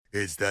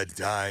It's that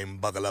time.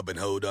 Buckle up and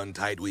hold on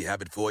tight. We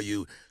have it for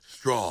you.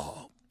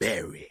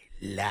 Strawberry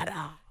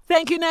Ladder.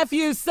 Thank you,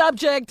 nephew.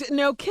 Subject,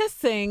 no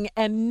kissing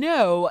and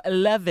no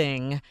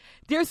loving.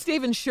 Dear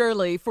Stephen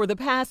Shirley, for the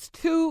past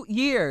 2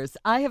 years,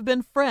 I have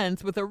been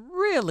friends with a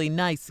really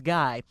nice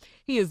guy.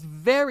 He is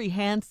very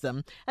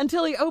handsome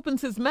until he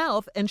opens his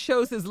mouth and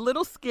shows his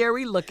little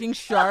scary-looking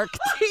shark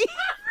teeth.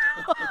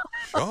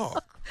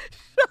 Shark?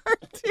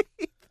 Shark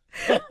teeth.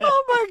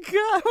 Oh, my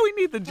God. We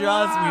need the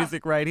Jaws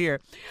music right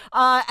here.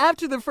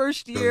 After the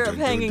first year of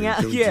hanging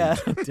out. Yeah.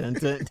 Dun,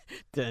 dun,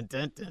 dun,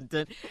 dun, dun,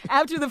 dun.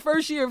 After the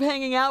first year of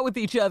hanging out with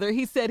each other,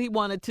 he said he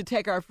wanted to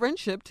take our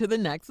friendship to the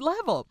next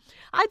level.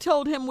 I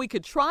told him we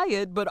could try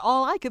it, but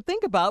all I could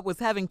think about was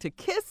having to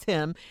kiss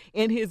him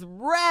in his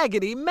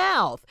raggedy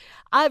mouth.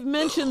 I've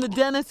mentioned the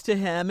dentist to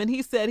him, and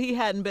he said he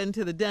hadn't been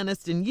to the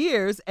dentist in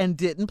years and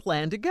didn't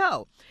plan to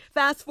go.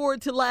 Fast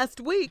forward to last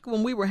week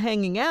when we were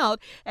hanging out,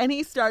 and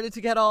he started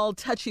to get all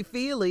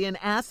touchy-feely and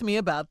asked me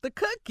about the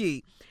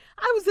cookie.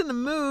 I was in the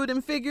mood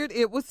and figured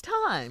it was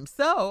time,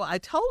 so I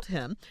told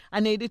him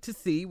I needed to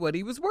see what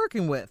he was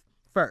working with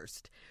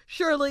first.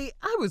 Shirley,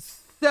 I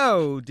was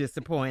so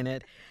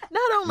disappointed.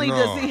 Not only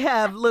does he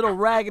have little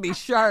raggedy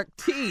shark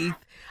teeth,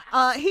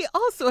 he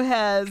also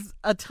has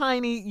a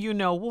tiny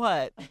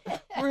you-know-what.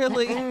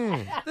 Really?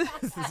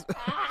 This is...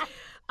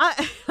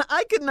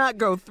 I could not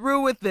go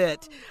through with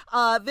it.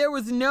 There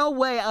was no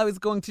way I was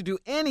going to do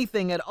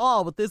anything at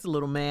all with this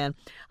little man.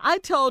 I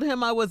told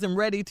him I wasn't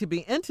ready to be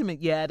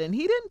intimate yet, and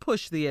he didn't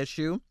push the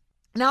issue.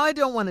 Now I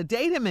don't want to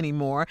date him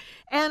anymore,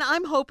 and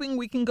I'm hoping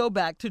we can go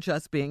back to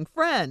just being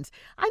friends.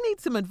 I need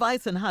some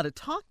advice on how to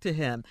talk to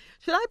him.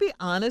 Should I be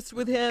honest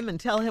with him and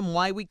tell him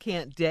why we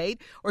can't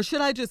date, or should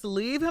I just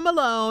leave him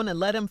alone and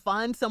let him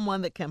find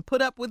someone that can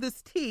put up with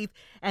his teeth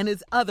and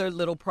his other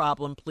little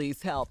problem?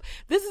 Please help.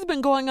 This has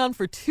been going on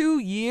for 2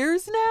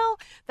 years now.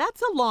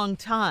 That's a long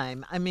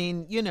time. I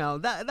mean, you know,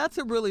 that's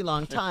a really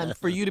long time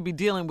for you to be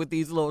dealing with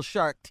these little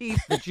shark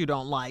teeth that you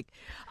don't like.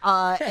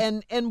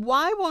 And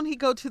why won't he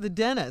go to the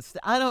dentist?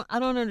 I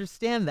don't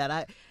understand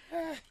that.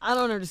 I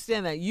don't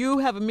understand that. You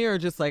have a mirror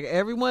just like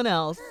everyone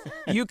else.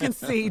 You can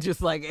see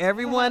just like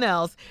everyone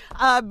else.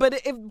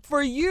 But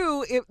for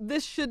you,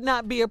 this should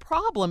not be a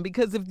problem,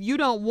 because if you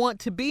don't want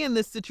to be in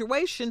this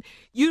situation,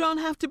 you don't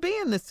have to be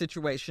in this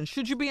situation.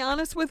 Should you be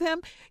honest with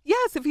him?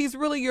 Yes, if he's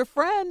really your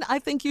friend, I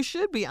think you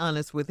should be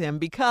honest with him,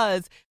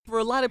 because for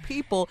a lot of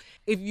people,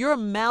 if your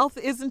mouth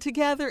isn't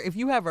together, if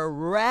you have a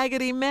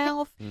raggedy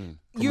mouth,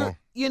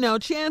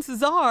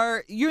 chances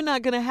are you're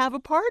not going to have a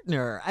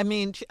partner. I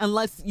mean,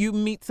 unless you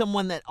meet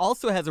someone that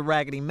also has a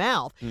raggedy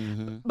mouth.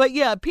 Mm-hmm. But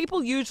yeah,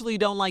 people usually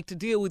don't like to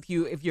deal with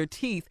you if your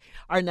teeth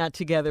are not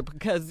together,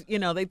 because,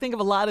 they think of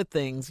a lot of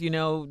things,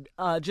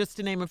 just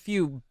to name a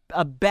few.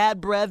 Bad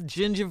breath,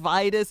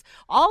 gingivitis,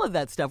 all of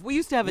that stuff. We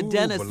used to have a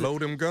dentist. Below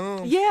them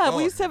gums? Yeah,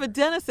 we used to have a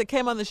dentist that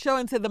came on the show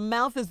and said the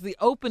mouth is the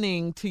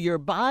opening to your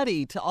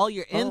body, to all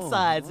your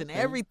insides and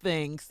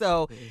everything.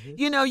 So,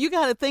 you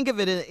got to think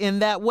of it in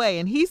that way.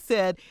 And he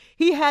said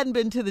he hadn't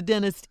been to the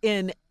dentist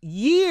in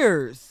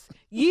years.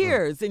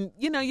 And,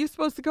 you're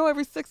supposed to go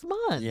every 6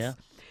 months. Yeah.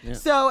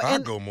 So, I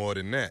go more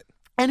than that.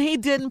 And he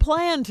didn't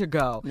plan to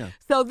go. No.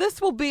 So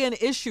this will be an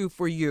issue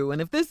for you. And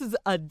if this is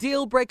a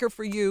deal breaker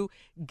for you,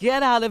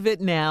 get out of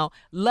it now.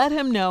 Let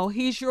him know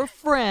he's your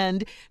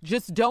friend.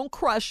 Just don't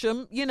crush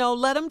him.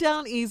 Let him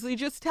down easily.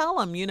 Just tell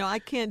him, I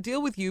can't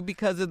deal with you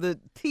because of the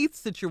teeth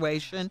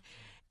situation.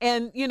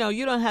 And, you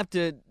don't have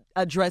to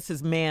address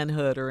his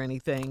manhood or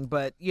anything,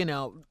 but,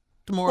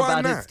 more Why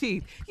about not? his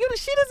teeth.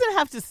 She doesn't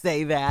have to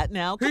say that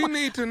now. He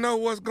need to know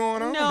what's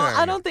going on. No,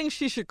 I don't think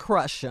she should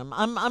crush him.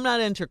 I'm not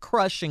into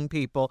crushing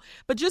people,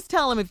 but just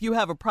tell him if you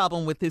have a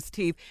problem with his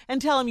teeth,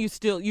 and tell him you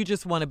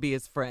just want to be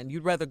his friend.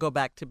 You'd rather go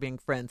back to being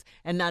friends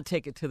and not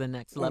take it to the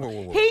next level.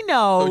 Whoa. He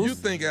knows. So you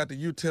think after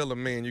you tell a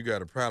man you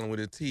got a problem with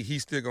his teeth,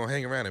 he's still gonna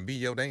hang around and be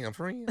your damn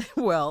friend?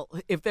 Well,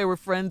 if they were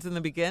friends in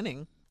the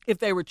beginning, if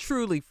they were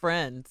truly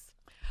friends.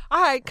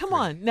 All right, come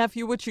on,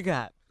 nephew, what you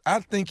got?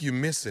 I think you're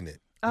missing it.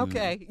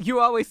 Okay, you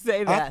always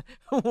say that.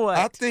 What?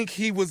 I think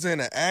he was in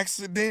an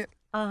accident.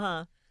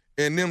 Uh-huh.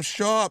 And them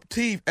sharp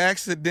teeth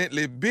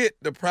accidentally bit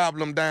the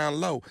problem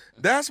down low.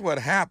 That's what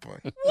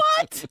happened.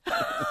 What?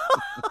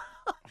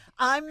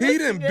 He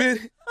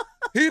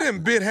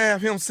didn't bit half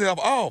himself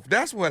off.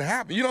 That's what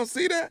happened. You don't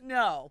see that?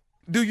 No.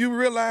 Do you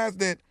realize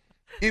that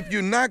if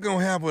you're not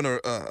gonna have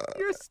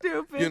You're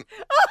stupid.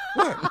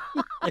 What?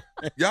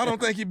 Y'all don't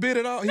think he bit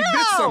it off? He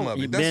bit some of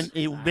it.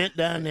 He bent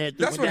down there.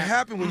 That's what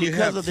happened when you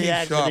have because of the teeth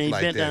accident. sharp He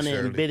like bent that, down there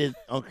and Shirley. bit it.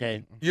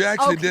 Okay. You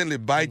accidentally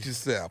bite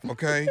yourself,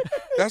 okay?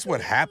 That's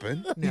what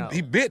happened. No.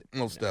 He bit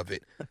most of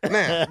it.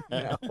 Now,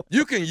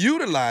 you can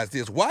utilize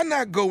this. Why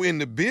not go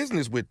into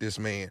business with this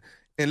man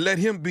and let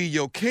him be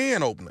your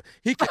can opener?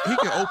 He can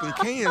open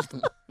cans,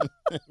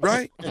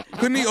 right?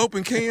 Couldn't he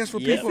open cans for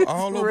people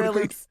all over the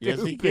country?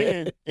 Yes, he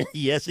can.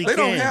 Yes, he They can.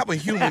 don't have a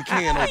human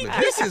can opener.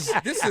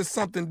 This is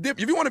something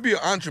different. If you want to be an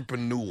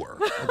entrepreneur,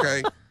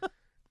 okay,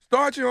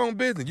 start your own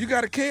business. You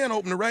got a can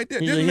opener right there.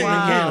 He's This a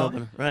man, can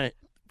opener. Right.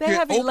 They Yeah,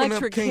 have open up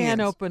electric can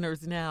cans.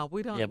 openers now.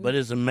 We don't. Yeah, but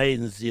it's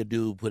amazing to see a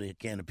dude put a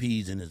can of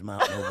peas in his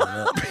mouth and open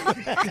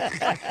it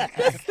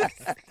up.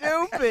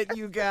 Stupid,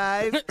 you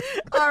guys.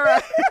 All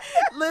right.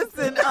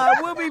 Listen,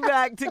 we'll be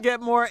back to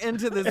get more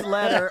into this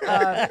letter.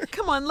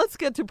 Come on, let's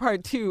get to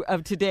part 2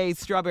 of today's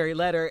Strawberry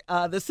Letter.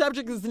 The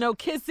subject is no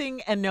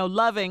kissing and no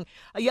loving.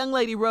 A young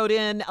lady wrote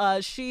in.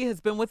 She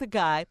has been with a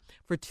guy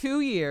for 2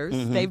 years.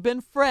 They've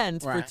been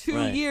friends for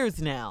 2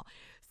 years now.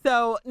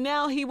 So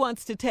now he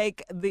wants to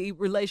take the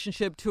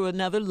relationship to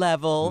another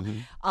level.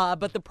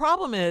 But the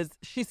problem is,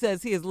 she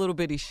says he has a little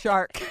bitty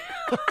shark.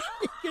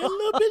 Get a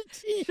little bit of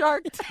teeth.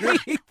 Shark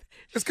teeth.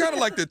 It's kind of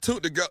like the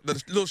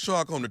little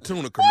shark on the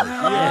tuna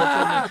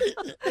commercial.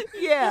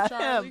 Yeah,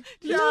 him.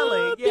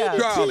 Charlie. Yeah.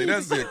 Charlie,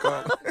 that's it,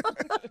 Carl.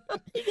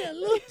 He got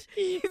little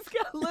teeth. He's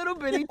got little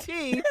bitty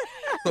teeth.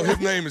 So his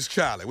name is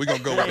Charlie. We're going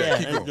to go with that.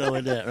 Keep let's going. go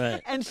with that,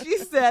 right. And she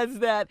says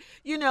that,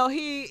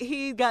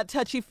 he got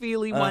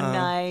touchy-feely one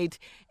night,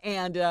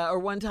 and or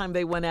one time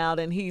they went out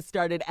and he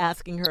started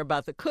asking her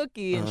about the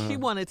cookie, and she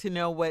wanted to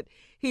know what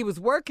he was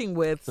working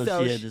with.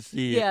 So she had to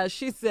see it. Yeah,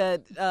 she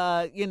said,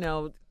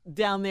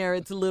 down there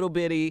it's a little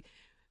bitty,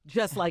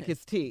 just like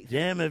his teeth.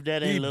 Damn if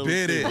that ain't He little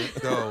bit teeth.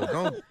 it,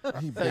 though.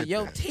 He So bit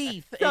your that.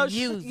 teeth So and she-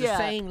 use yeah. the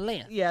same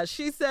length. Yeah,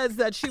 she says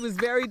that she was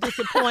very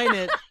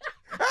disappointed.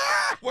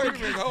 Wait a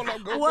minute. Hold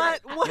on. Go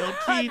What? back. What? Your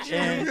teeth You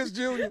and missed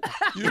Junior.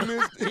 You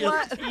missed it. your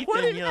What? teeth What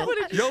and did- your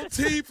what did Your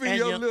teeth and And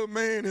your your- little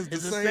man is the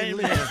it's the same same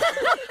length.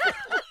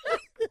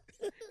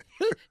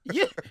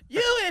 You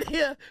in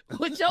here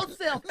with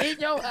yourself in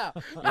your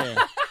house.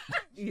 Yeah.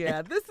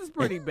 Yeah, this is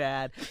pretty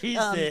bad. He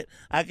said,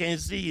 I can't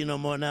see you no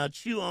more now.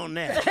 Chew on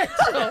that.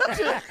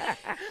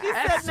 He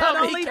said not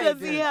something he only can't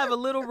does he do. have a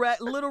little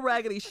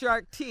raggedy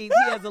shark teeth,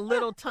 he has a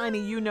little tiny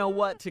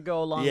you-know-what to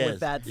go along Yes, with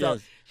that. So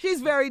yes.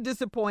 she's very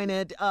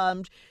disappointed.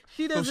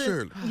 She doesn't.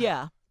 Shirley.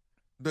 Yeah.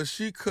 Does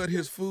she cut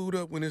his food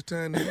up when it's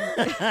time to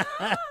eat?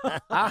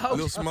 I hope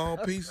Little small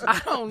pieces? I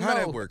don't How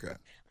that know. work out?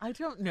 I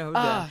don't know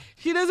that.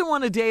 She doesn't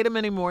want to date him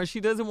anymore.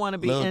 She doesn't want to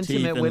be Little teeth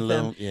intimate and with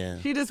little- him. yeah.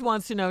 She just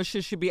wants to know she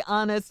should be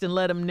honest and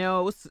let him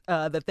know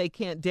that they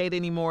can't date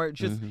anymore.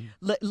 Just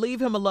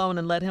leave him alone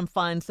and let him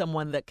find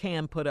someone that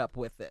can put up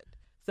with it.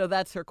 So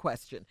that's her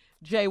question.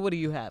 Jay, what do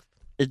you have?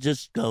 It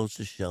just goes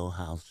to show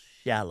how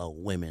shallow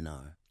women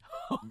are.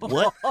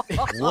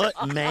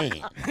 What man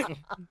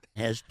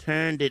has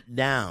turned it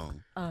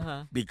down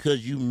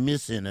because you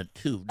missing a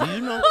tooth?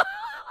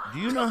 Do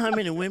you know how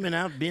many women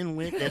I've been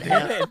with that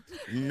have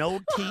no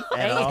teeth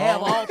at Ain't all?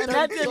 have all And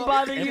that didn't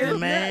bother And you?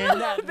 man,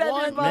 that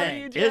didn't bother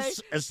Man, you, Jay?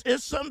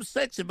 it's something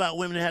sexy about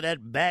women that have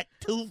that back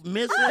tooth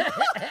missing.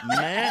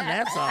 Man,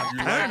 that's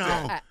a turn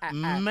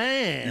on.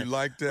 Man. You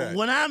like that?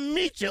 When I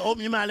meet you,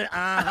 open your mouth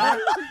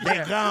and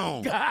they're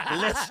gone.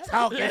 Let's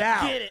talk it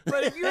out. Get it.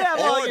 But if you have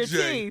all Or your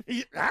Jay.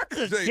 teeth, I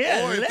could Jay,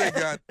 care or if they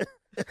less. got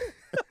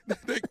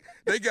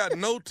they got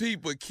no teeth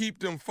but keep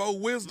them 4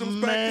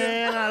 wisdoms back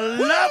there. Man, I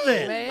love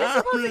it. Man. you're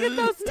supposed to get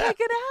those I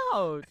taken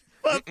out.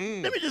 But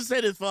let me just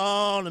say this for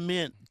all the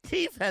men.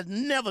 Teeth has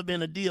never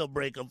been a deal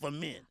breaker for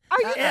men. Are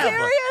you Ever.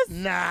 serious?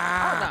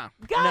 Nah.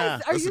 Guys, Nah. are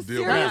That's you a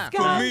deal serious, breaker. For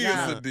guys? me, it's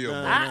Nah, a deal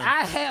nah,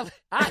 breaker.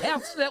 I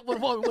have slept with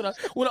a woman with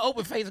an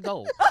open face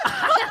goal.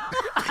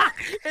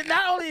 And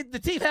not only the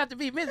teeth have to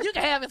be missing, you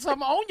can have it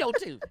something on your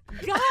tooth.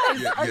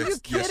 Guys, are you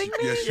kidding me?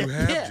 Yes, you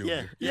have, Yeah.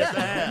 Junior. Yes, I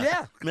have.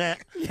 Yeah. Man,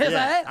 Yes, I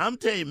have. I'm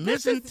telling you,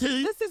 missing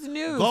teeth, This is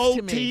news to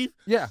gold me. teeth,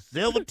 Yeah.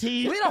 silver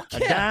teeth, We don't a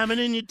care. diamond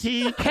in your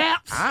teeth.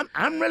 Caps.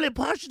 I'm really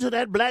partial to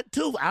that black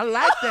tooth. I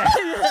like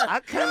that. I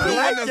kind The of one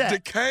like that's that.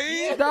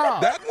 decayed?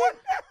 Dog. That one?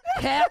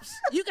 Caps.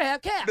 You can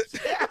have caps.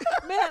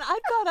 Man, I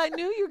thought I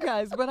knew you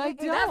guys, but I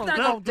That's don't. not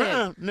No,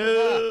 gonna do.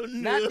 no,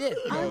 Not no. this.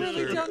 I really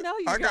Shirley. don't know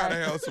you I gotta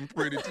guys. have some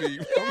pretty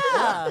teeth.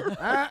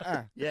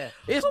 Yeah. Yeah.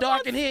 It's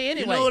dark in here You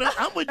anyway. know what?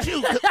 I'm with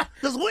you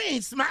because we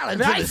ain't smiling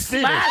I till ain't it's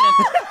finished.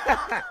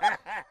 smiling.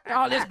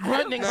 All this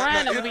grunting and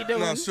grinding we be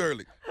doing. Now,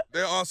 Shirley,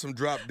 there are some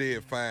drop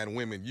dead fine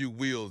women. You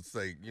will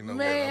say, you know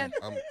Man.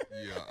 what?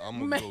 I'm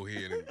gonna Man. go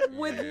ahead and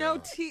With yeah. no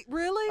teeth,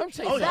 really? I'm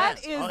telling you That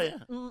Oh, is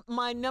yeah.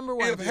 my number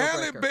one If deal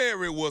Halle breaker.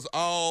 Berry was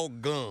all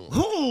gone,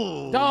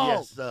 Ooh, Dog.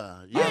 yes,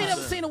 sir. You Yes, ain't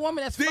ever sir. seen a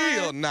woman that's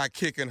still fine. not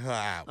kicking her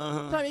out.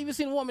 Have you ever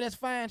seen a woman that's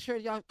fine? Sure,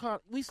 y'all.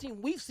 We've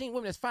seen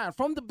women that's fine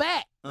from the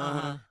back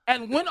Uh-huh.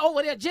 and went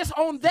over there just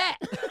on that.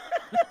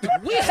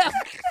 We have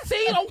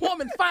seen a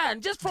woman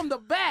fine just from the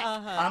back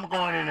I'm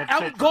going in.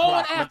 I'm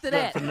going after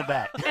that. from the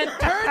back. and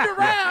turned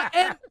around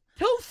and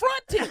 2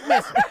 front teeth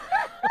missing.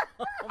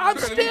 I'm Let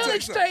me tell still you something.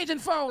 exchanging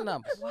phone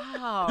numbers.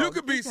 Wow. You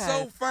could be you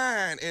so guys.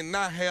 fine and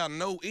not have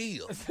no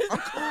ears. I'm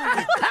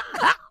cool.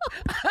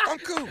 I'm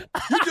cool.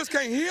 You just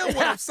can't hear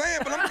what I'm saying,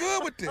 but I'm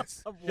good with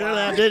this. Shirley,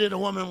 I dated a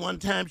woman one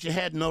time. She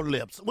had no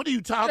lips. What are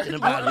you talking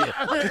about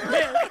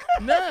here?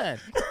 None.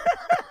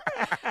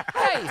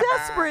 Hey,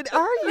 Desperate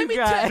are you Let me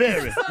guys?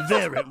 tell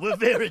Very. We're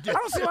very I different.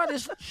 don't see why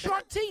this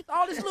short teeth,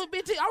 all this little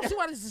bit teeth, I don't see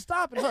why this is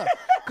stopping her.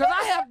 Because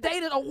I have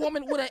dated a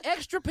woman with an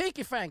extra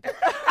pinky finger.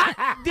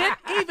 It didn't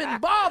even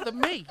bother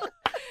me.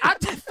 I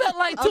just felt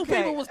like two Okay.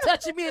 people was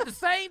touching me at the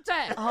same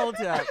time. Hold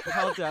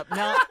up.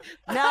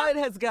 Now it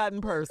has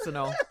gotten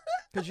personal.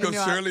 Because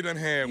Because Shirley done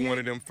had one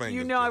of them fingers.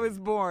 You know I was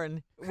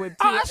born with two,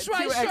 Oh, that's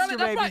right, two Shirley, extra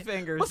that's baby right.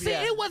 fingers. But see,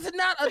 yeah. it was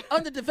not an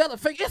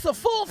underdeveloped finger. It's a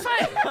full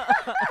finger.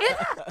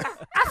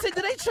 I said,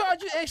 do they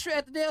charge you extra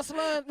at the nail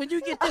salon when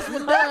you get this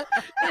one done?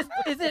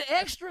 Is it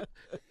extra?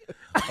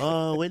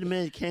 Oh, wait a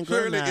minute. Can't go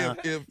Shirley, now.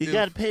 if- You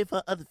got to pay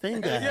for other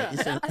finger.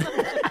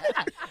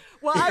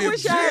 Well, I If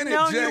wish I had Janet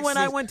known you when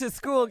I Jackson- went to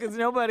school because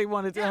nobody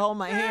wanted to hold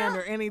my hand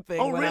or anything.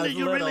 Oh, when I really? was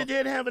You little. really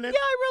did have an... Yeah,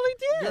 I really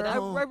did. I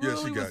Girl. Yeah,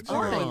 really she was got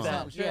born you. with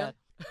that. Sure. Yeah.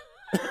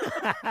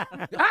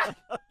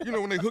 You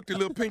know when they hook their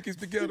little pinkies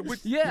together?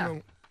 Which, Yeah. You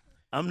know,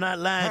 I'm not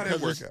lying How'd that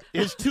because work out?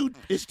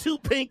 it's two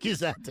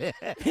pinkies out there.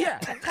 Yeah.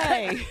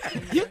 Hey,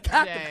 You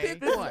got Jay. to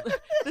pick one.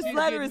 this She's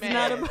letter is getting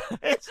not mad.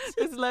 about.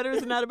 This letter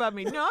is not about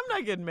me. No, I'm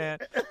not getting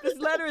mad. This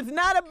letter is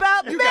not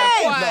about me.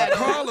 now,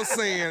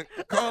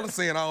 Carla's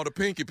saying all the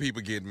pinky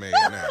people getting mad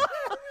now.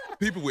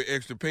 People with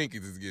extra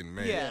pinkies is getting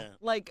mad. Yeah,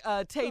 like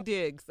Tay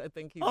Diggs, I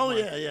think he's. Oh, one.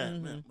 yeah, yeah.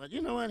 Mhm. But you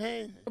know what?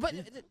 Hey, But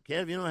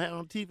Kev, you don't have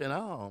no teeth at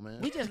all,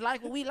 man. we just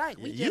like what we like.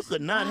 We You just,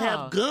 could not Oh.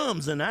 have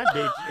gums and I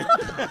did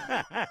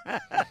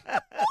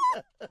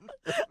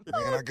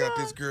Man, I got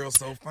this girl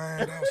so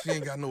fine out. She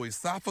ain't got no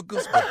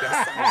esophagus, but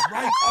that's all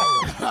right,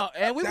 though. Oh,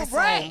 and we were That's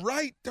brave. all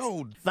right,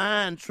 though.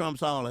 Fine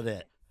trumps all of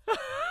that.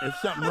 If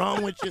something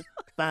wrong with you,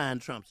 fine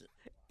trumps it.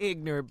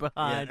 Ignorant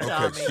behind Yeah.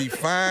 Tommy. Okay, she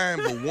fine,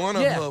 but one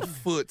of Yeah. her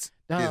foots is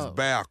No.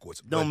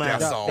 backwards. Don't but matter.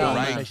 that's all Don't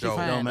right, matter. She though.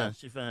 fine. Don't matter.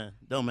 She fine.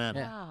 Don't matter.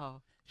 Yeah.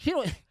 Wow. She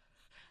don't.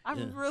 I'm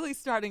Yeah. really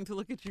starting to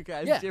look at you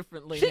guys Yeah.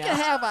 differently She now. can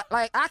have a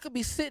I could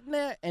be sitting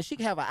there and she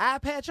can have an eye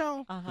patch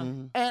on, Uh-huh.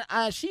 Mhm.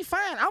 and she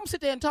fine. I'm sit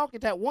there and talk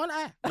at that one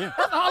eye. Yeah.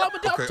 That's all I'm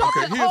gonna do. Okay, I'm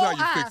talking okay, the here's whole how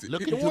you eye. fix it.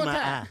 Look Here- into one my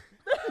time.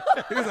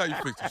 eye. Here's how you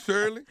fix it.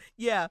 Shirley,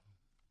 Yeah.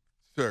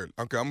 Shirley.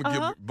 Okay, I'm gonna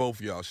Uh-huh. give both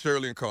of y'all,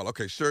 Shirley and Carla.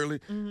 Okay, Shirley,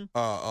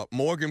 Mhm.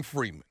 Morgan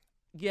Freeman.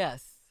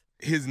 Yes.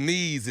 His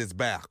knees is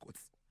backwards.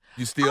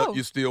 You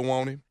Oh. still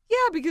want him? Yeah,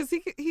 because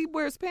he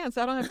wears pants.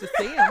 I don't have to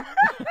see him.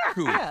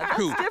 Cool, Yeah, that's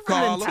cool. different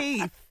Carla, than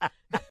teeth.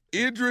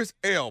 Idris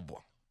Elba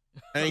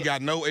ain't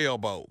got no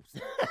elbows.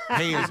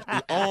 Hands,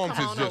 arms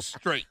is just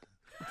straight.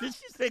 Did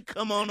she say,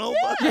 come on over?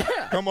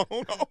 Yeah, Come on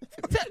over.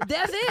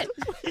 that's it.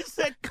 She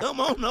said, come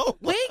on over.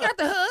 We ain't got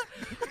the hook.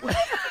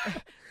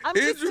 I'm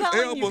just Idris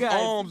telling you Elba's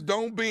guys. arms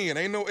don't bend.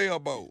 Ain't no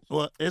elbows.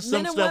 Well, it's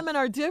some Men and stuff. women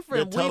are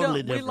different. they're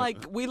totally We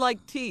different. we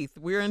like teeth.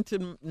 We're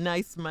into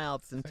nice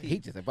mouths and He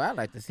teeth. just said, but I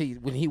like to see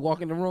when he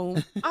walk in the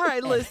room. All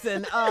right,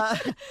 listen.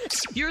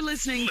 You're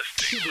listening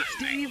to the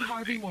Steve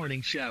Harvey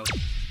Morning Show.